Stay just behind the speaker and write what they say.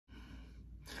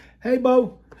Hey,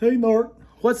 Bo. Hey, Mark.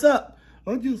 What's up?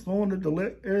 I just wanted to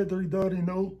let everybody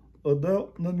know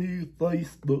about the new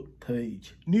Facebook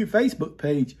page. New Facebook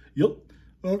page? Yup.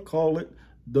 I call it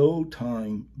Dough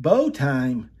Time. Bow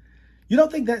Time? You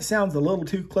don't think that sounds a little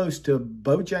too close to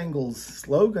Bojangles'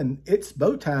 slogan, "It's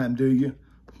Bow Time," do you?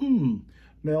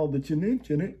 Now that you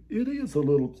mention it, it is a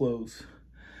little close.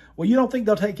 Well, you don't think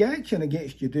they'll take action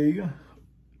against you, do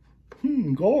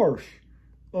you? Gosh.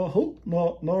 I hope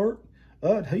not, Mark.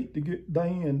 I'd hate to get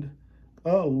banned.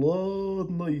 I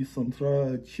love me some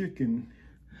fried chicken.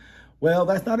 Well,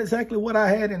 that's not exactly what I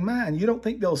had in mind. You don't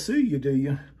think they'll sue you, do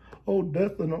you? Oh,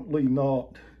 definitely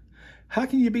not. How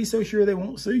can you be so sure they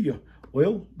won't sue you?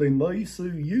 Well, they may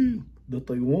sue you, but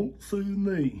they won't sue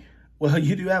me. Well,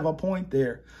 you do have a point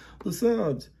there.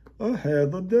 Besides, I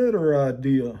have a better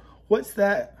idea. What's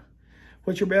that?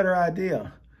 What's your better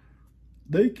idea?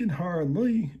 They can hire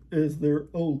me as their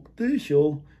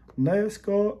official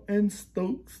mascot and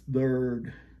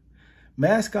spokesbird.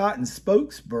 Mascot and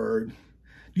spokesbird?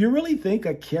 Do you really think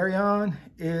a carry-on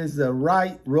is the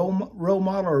right role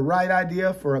model or right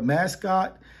idea for a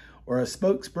mascot or a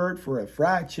spokesbird for a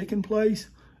fried chicken place?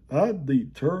 I'd be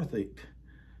terrific.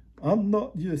 I'm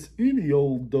not just any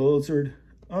old buzzard.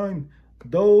 I'm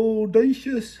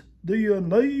Dodacious, the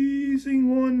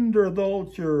amazing wonder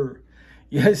vulture.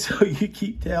 Yes, so you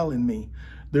keep telling me.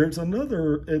 There's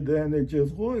another advantage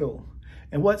as well.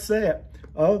 And what's that?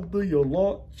 I'll be a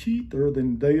lot cheaper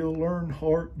than Dale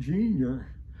Earnhardt Jr.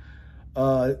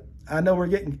 I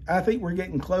think we're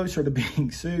getting closer to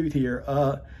being sued here.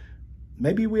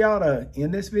 Maybe we ought to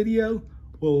end this video.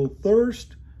 Well,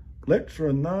 first, let's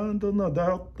remind them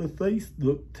about the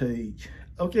Facebook page.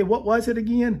 Okay, what was it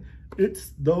again? It's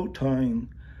Dough Time.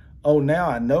 Oh, now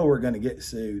I know we're going to get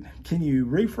sued. Can you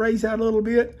rephrase that a little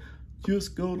bit?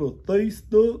 Just go to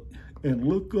Facebook and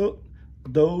look up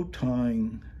Dough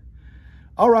Time.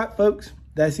 All right, folks,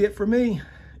 that's it for me.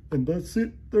 And that's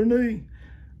it for me.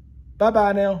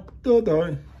 Bye-bye now.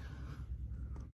 Bye-bye.